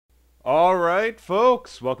Alright,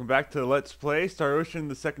 folks, welcome back to Let's Play Star Ocean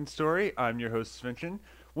the Second Story. I'm your host, Svenchen.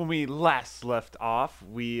 When we last left off,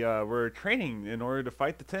 we were training in order to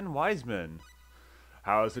fight the 10 Wise Men.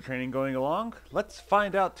 How is the training going along? Let's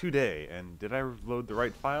find out today. And did I load the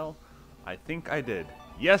right file? I think I did.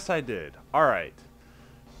 Yes, I did. Alright.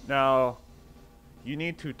 Now, you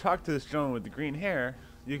need to talk to this gentleman with the green hair.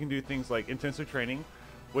 You can do things like intensive training,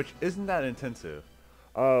 which isn't that intensive.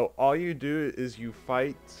 All you do is you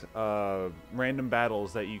fight random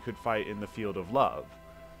battles that you could fight in the field of love.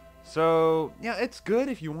 So, yeah, it's good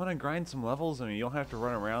if you want to grind some levels. I mean, you don't have to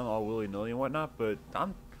run around all willy-nilly and whatnot, but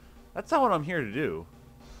that's not what I'm here to do.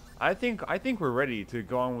 I think we're ready to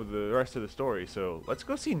go on with the rest of the story, so let's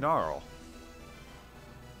go see Gnarl.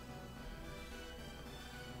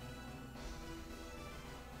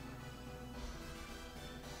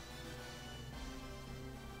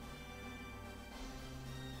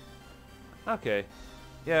 Okay.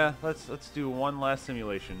 Yeah, let's do one last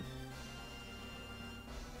simulation.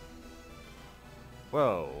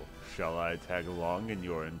 Whoa, shall I tag along in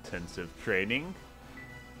your intensive training?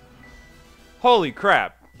 Holy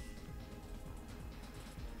crap!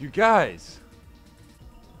 You guys!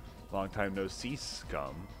 Long time no see,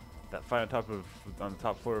 scum. That fight on the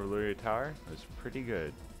top floor of Luria Tower was pretty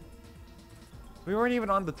good. We weren't even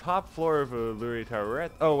on the top floor of Luria Tower. We're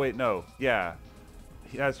at, oh wait, no. Yeah.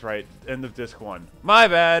 That's right. End of disc 1. My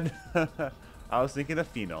bad! I was thinking of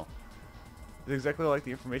Phenol. It's exactly like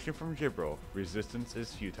the information from Gibril. Resistance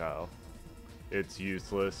is futile. It's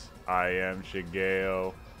useless. I am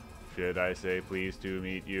Shigeo. Should I say pleased to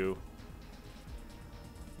meet you?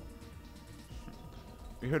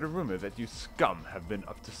 We heard a rumor that you scum have been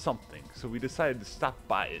up to something, so we decided to stop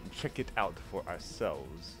by and check it out for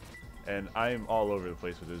ourselves. And I'm all over the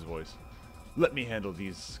place with his voice. Let me handle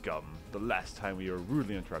these scum. The last time we were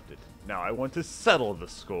rudely interrupted. Now I want to settle the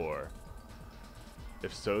score.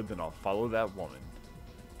 If so, then I'll follow that woman.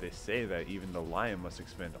 They say that even the lion must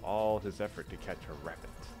expend all his effort to catch a rabbit.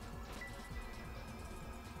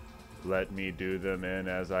 Let me do them in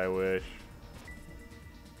as I wish.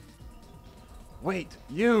 Wait,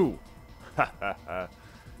 you! Ha ha ha.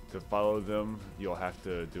 To follow them, you'll have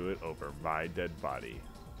to do it over my dead body.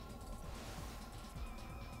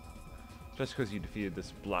 Just because you defeated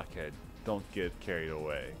this blockhead, don't get carried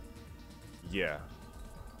away. Yeah.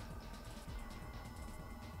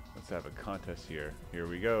 Let's have a contest here. Here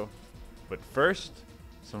we go. But first,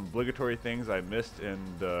 some obligatory things I missed in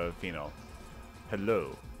the Phenol.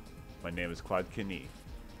 Hello. My name is Claude Kenny.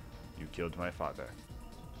 You killed my father.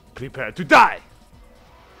 Prepare to die!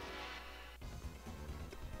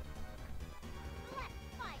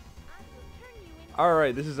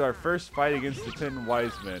 Alright, this is our first fight against the 10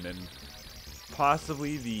 Wise Men, and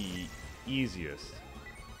possibly the easiest.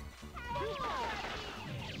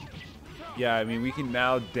 Yeah, I mean, we can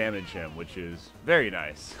now damage him, which is very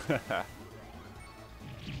nice.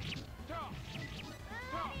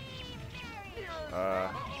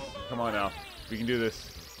 Come on now. We can do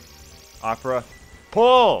this. Opera.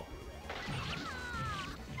 Pull!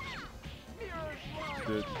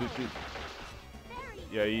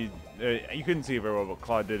 Yeah, you couldn't see it very well, but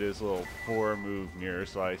Claude did his little 4-move mirror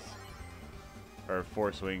slice. Or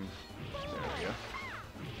 4 swing. There we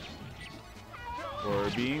go.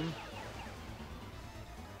 4 beam.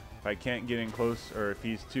 If I can't get in close, or if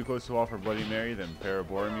he's too close to wall for Bloody Mary, then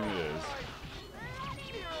Parabormium it is.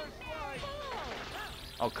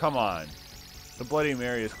 Oh, come on. The Bloody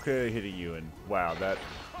Mary is clearly hitting you, and wow, that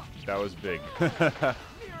was big.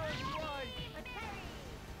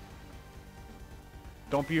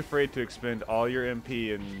 Don't be afraid to expend all your MP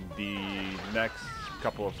in the next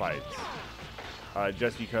couple of fights.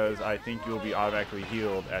 Just because I think you'll be automatically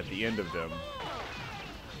healed at the end of them.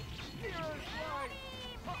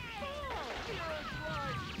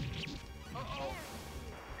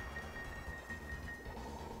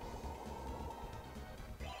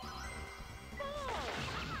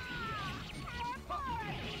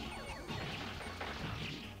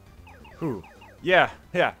 Ooh. Yeah,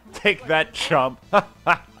 take that, chump.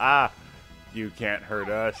 You can't hurt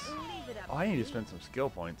us. Oh, I need to spend some skill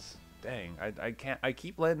points. Dang, I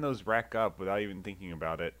keep letting those rack up without even thinking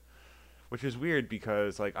about it. Which is weird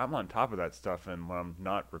because, like, I'm on top of that stuff and when I'm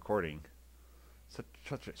not recording.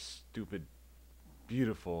 Such a stupid,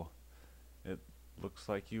 beautiful. It looks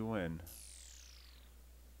like you win.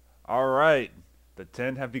 Alright, the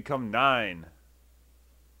 10 have become 9.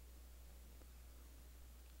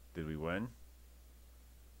 Did we win?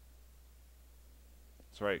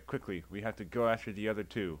 That's right, quickly, we have to go after the other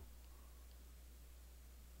 2.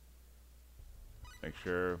 Make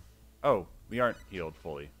sure... Oh, we aren't healed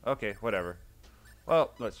fully. Okay, whatever.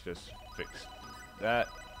 Well, let's just fix that.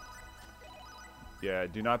 Yeah,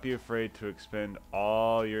 do not be afraid to expend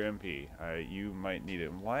all your MP. You might need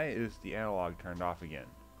it. Why is the analog turned off again?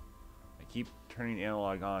 I keep turning the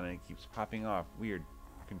analog on and it keeps popping off. Weird,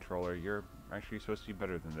 controller. You're actually supposed to be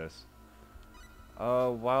better than this.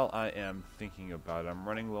 While I am thinking about it, I'm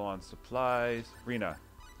running low on supplies. Rena.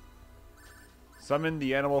 Summon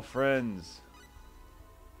the animal friends.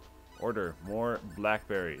 Order more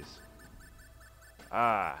blackberries.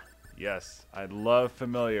 Ah, yes. I love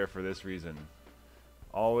Familiar for this reason.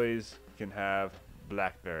 Always can have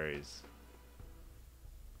blackberries.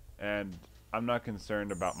 And I'm not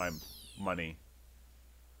concerned about my money.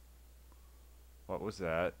 What was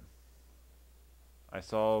that? I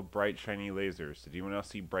saw bright shiny lasers. Did anyone else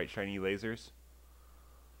see bright shiny lasers?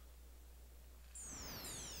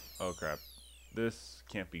 Oh crap. This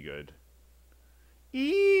can't be good.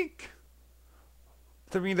 Eek!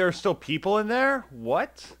 I mean, there are still people in there?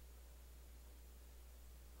 What?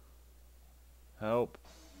 Help.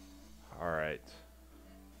 Alright.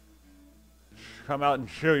 Come out and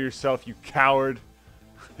show yourself, you coward.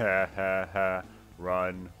 Ha ha ha.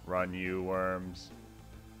 Run. Run, you worms.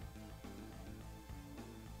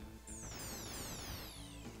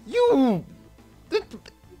 You!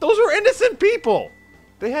 Those were innocent people!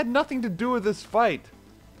 They had nothing to do with this fight.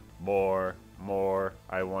 More.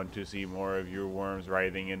 I want to see more of your worms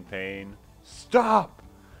writhing in pain. Stop!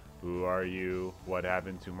 Who are you? What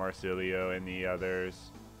happened to Marsilio and the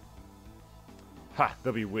others? Ha!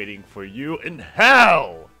 They'll be waiting for you in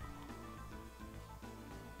hell!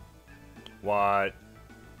 What?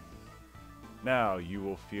 Now you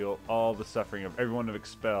will feel all the suffering of everyone of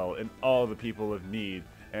Expel and all the people of Need,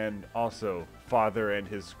 and also Father and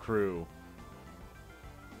his crew.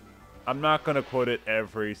 I'm not going to quote it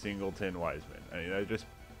every single 10 wise men. I mean, I just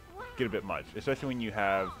get a bit much, especially when you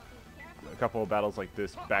have a couple of battles like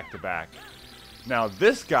this back to back. Now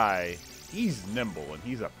this guy, he's nimble and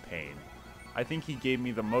he's a pain. I think he gave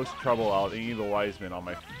me the most trouble out of any of the wise men on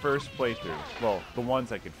my first playthrough. Well, the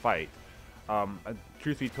ones I could fight.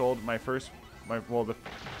 Truth be told, my first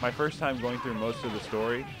time going through most of the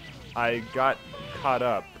story, I got caught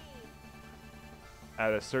up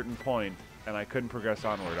at a certain point and I couldn't progress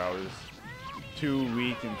onward. I was too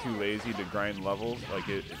weak and too lazy to grind levels. Like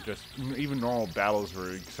it just, even normal battles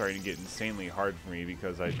were starting to get insanely hard for me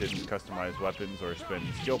because I didn't customize weapons or spend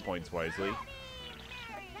skill points wisely.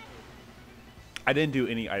 I didn't do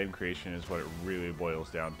any item creation is what it really boils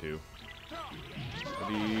down to.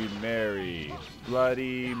 Bloody Mary,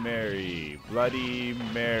 Bloody Mary, Bloody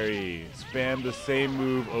Mary. Spam the same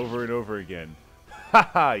move over and over again.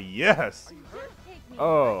 Haha, yes!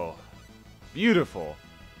 Oh, beautiful.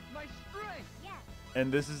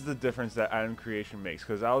 And this is the difference that item creation makes,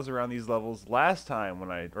 because I was around these levels last time when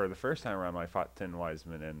the first time around when I fought 10 wise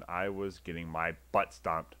men, and I was getting my butt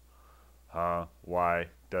stomped. Why?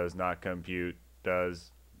 Does not compute.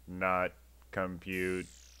 Does not compute.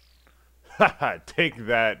 Haha, take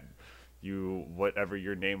that, you whatever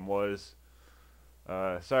your name was.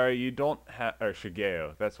 Sorry, you don't have, or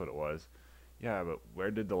Shigeo, that's what it was. Yeah, but where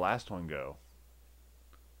did the last one go?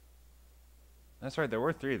 That's right, there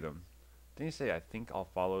were 3 of them. Didn't you say, I think I'll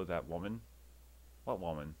follow that woman? What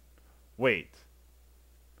woman? Wait.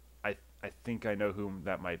 I think I know whom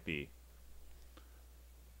that might be.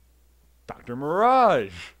 Dr.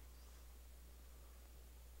 Mirage!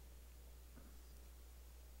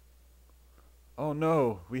 Oh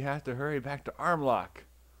no, we have to hurry back to Armlock.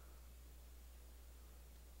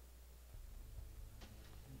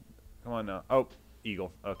 Come on now. Oh,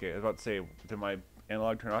 Eagle. Okay, I was about to say, did my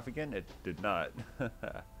analog turn off again? It did not.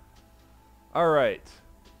 Alright,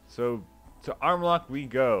 so to Armlock we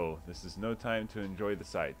go. This is no time to enjoy the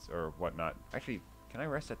sights or whatnot. Actually, can I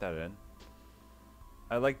rest at that end?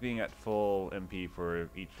 I like being at full MP for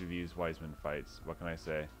each of these Wiseman fights. What can I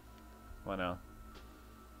say? Come on now.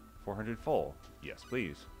 400 full. Yes,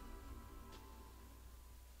 please.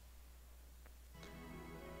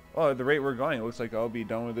 Well, at the rate we're going, it looks like I'll be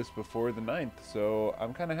done with this before the 9th, so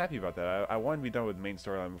I'm kind of happy about that. I wanted to be done with the main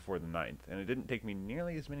storyline before the 9th, and it didn't take me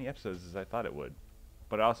nearly as many episodes as I thought it would.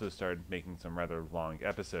 But I also started making some rather long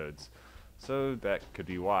episodes, so that could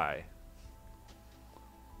be why.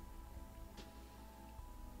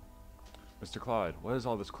 Mr. Claude, what is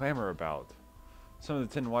all this clamor about? Some of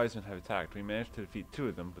the 10 wise men have attacked. We managed to defeat 2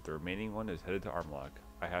 of them, but the remaining one is headed to Armlock.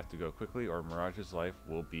 I have to go quickly or Mirage's life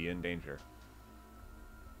will be in danger.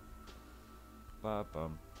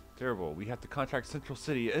 Terrible. We have to contact Central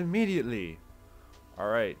City immediately.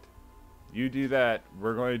 Alright. You do that.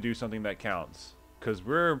 We're going to do something that counts. Because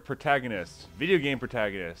we're protagonists. Video game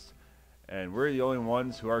protagonists. And we're the only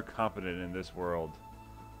ones who are competent in this world.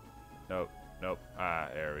 Nope, nope. Ah,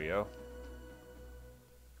 there we go.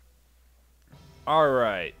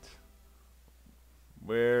 Alright.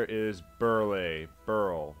 Where is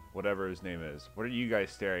Burl, whatever his name is. What are you guys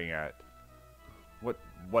staring at?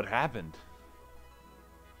 What happened?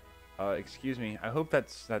 Excuse me. I hope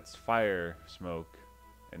that's fire smoke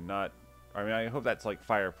and not, I mean, I hope that's like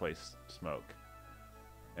fireplace smoke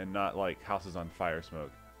and not like houses on fire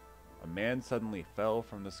smoke. A man suddenly fell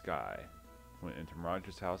from the sky, went into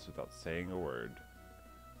Mirage's house without saying a word.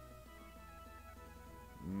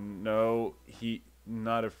 No,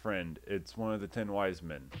 not a friend. It's one of the 10 wise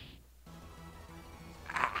men.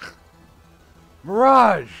 Ah.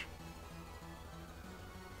 Mirage!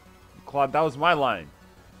 Claude, that was my line.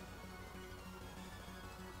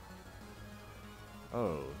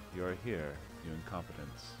 Oh, you are here, you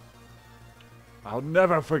incompetence. I'll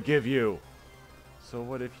never forgive you! So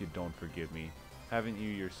what if you don't forgive me? Haven't you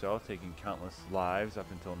yourself taken countless lives up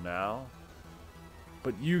until now?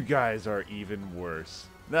 But you guys are even worse.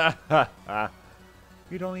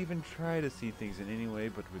 You don't even try to see things in any way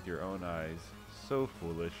but with your own eyes. So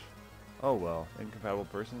foolish. Oh well, incompatible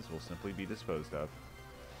persons will simply be disposed of.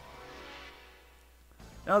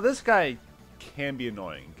 Now this guy can be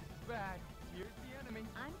annoying. Here's the enemy.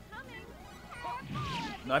 I'm coming.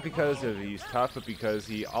 Not because of he's tough, but because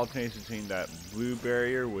he alternates between that blue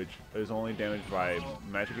barrier, which is only damaged by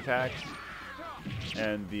magic attacks,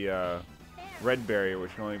 and the red barrier,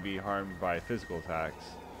 which can only be harmed by physical attacks.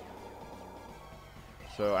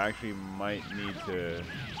 So I actually might need to...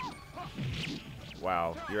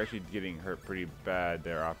 Wow, you're actually getting hurt pretty bad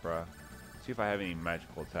there, Opera. See if I have any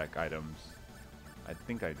magical attack items. I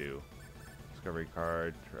think I do. Discovery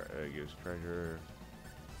card, gives treasure.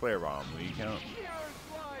 Flare bomb, will you count?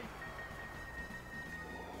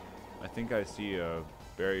 I think I see a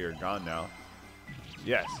barrier gone now.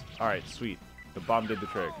 Yes. Alright, sweet. The bomb did the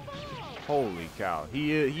trick. Holy cow.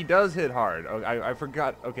 He does hit hard. Oh, I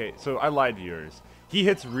forgot. Okay, so I lied to yours. He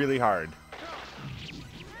hits really hard.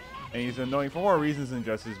 And he's annoying for more reasons than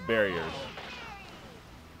just his barriers.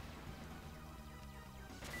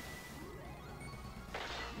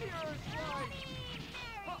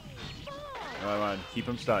 Come on, keep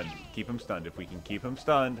him stunned. Keep him stunned. If we can keep him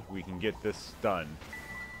stunned, we can get this stun.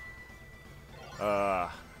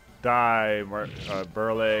 Die,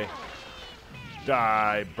 Burley.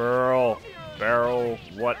 Die, Burl. Barrel,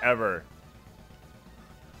 whatever.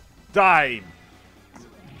 Die!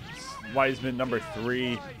 Wiseman number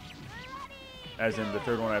 3. As in the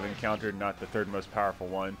third one I've encountered, not the third most powerful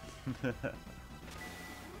one.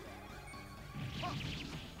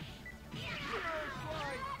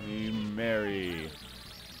 Mary.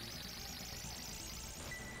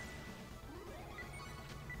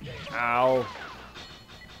 Ow.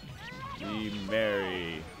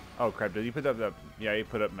 Mary. Oh crap, did he put up the... Yeah, he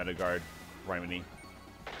put up Metagard. Rhymony.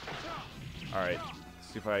 Alright.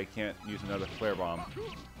 See if I can't use another Flare Bomb.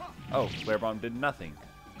 Oh, Flare Bomb did nothing.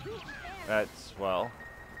 That's, well...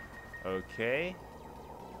 Okay.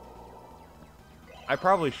 I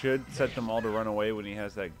probably should set them all to run away when he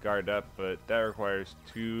has that guard up, but that requires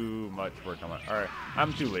too much work on my... Alright,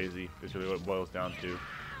 I'm too lazy. That's really what it boils down to.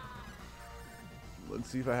 Let's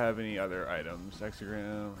see if I have any other items.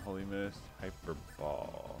 Hexagram, Holy Mist, Hyper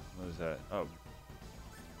Ball. What is that? Oh.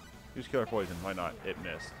 Use Killer Poison. Why not? It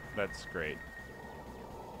missed. That's great.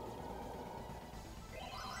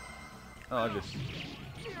 Oh, I'll just...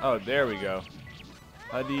 Oh, there we go.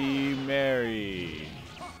 Bloody Mary.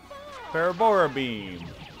 Parabora Beam.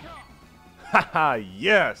 Haha,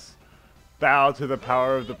 yes! Bow to the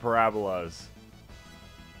power of the parabolas.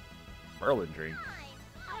 Merlin drink.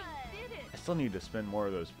 I still need to spend more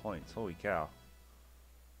of those points. Holy cow.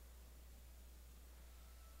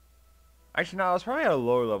 Actually, no, I was probably at a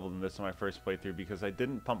lower level than this on my first playthrough because I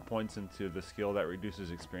didn't pump points into the skill that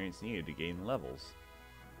reduces experience needed to gain levels.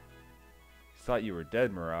 Thought you were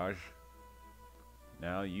dead, Mirage.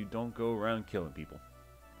 Now you don't go around killing people.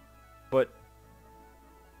 But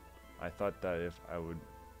I thought that if I would...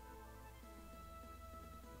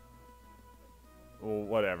 Well,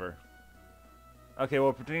 whatever. Okay,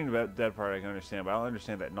 well, pertaining to that dead part I can understand, but I don't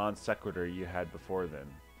understand that non sequitur you had before then.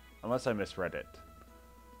 Unless I misread it.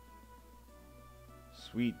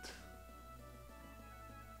 Sweet.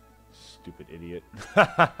 Stupid idiot.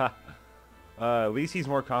 At least he's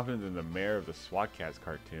more confident than the mayor of the SWAT Cats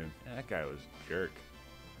cartoon. That guy was a jerk.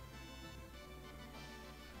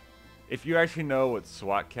 If you actually know what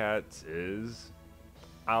SWAT Cats is,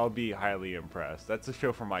 I'll be highly impressed. That's a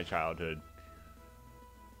show from my childhood.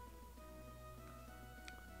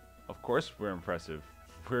 Of course we're impressive.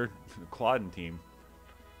 We're the Claudin team.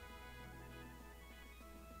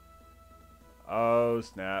 Oh,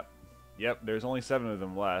 snap. Yep, there's only 7 of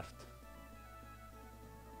them left.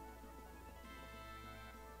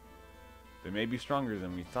 They may be stronger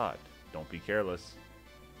than we thought. Don't be careless.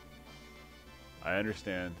 I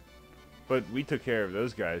understand. But we took care of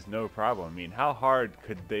those guys, no problem. I mean, how hard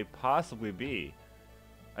could they possibly be?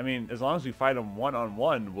 I mean, as long as we fight them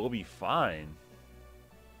one-on-one, we'll be fine.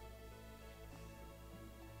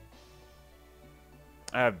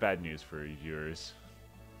 I have bad news for you viewers.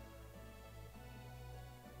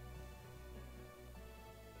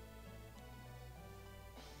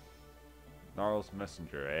 Gnarl's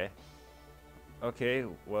messenger, eh? Okay,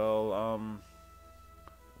 well,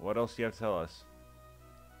 what else do you have to tell us?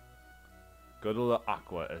 Go to La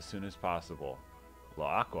Aqua as soon as possible.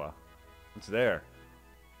 La Aqua? What's there?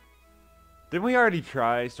 Didn't we already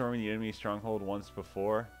try storming the enemy stronghold once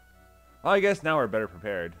before? Well, I guess now we're better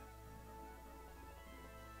prepared.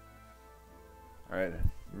 Alright,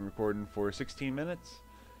 we're recording for 16 minutes.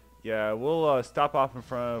 Yeah, we'll stop off in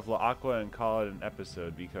front of La Aqua and call it an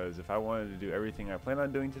episode, because if I wanted to do everything I plan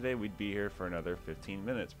on doing today, we'd be here for another 15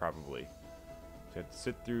 minutes probably. So you have to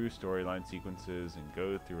sit through storyline sequences and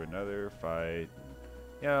go through another fight.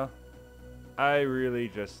 You know, I really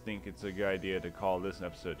just think it's a good idea to call this an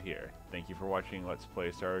episode here. Thank you for watching Let's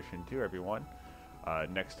Play Star Ocean 2, everyone.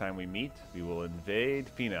 Next time we meet, we will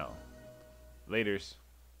invade Pheno. Laters.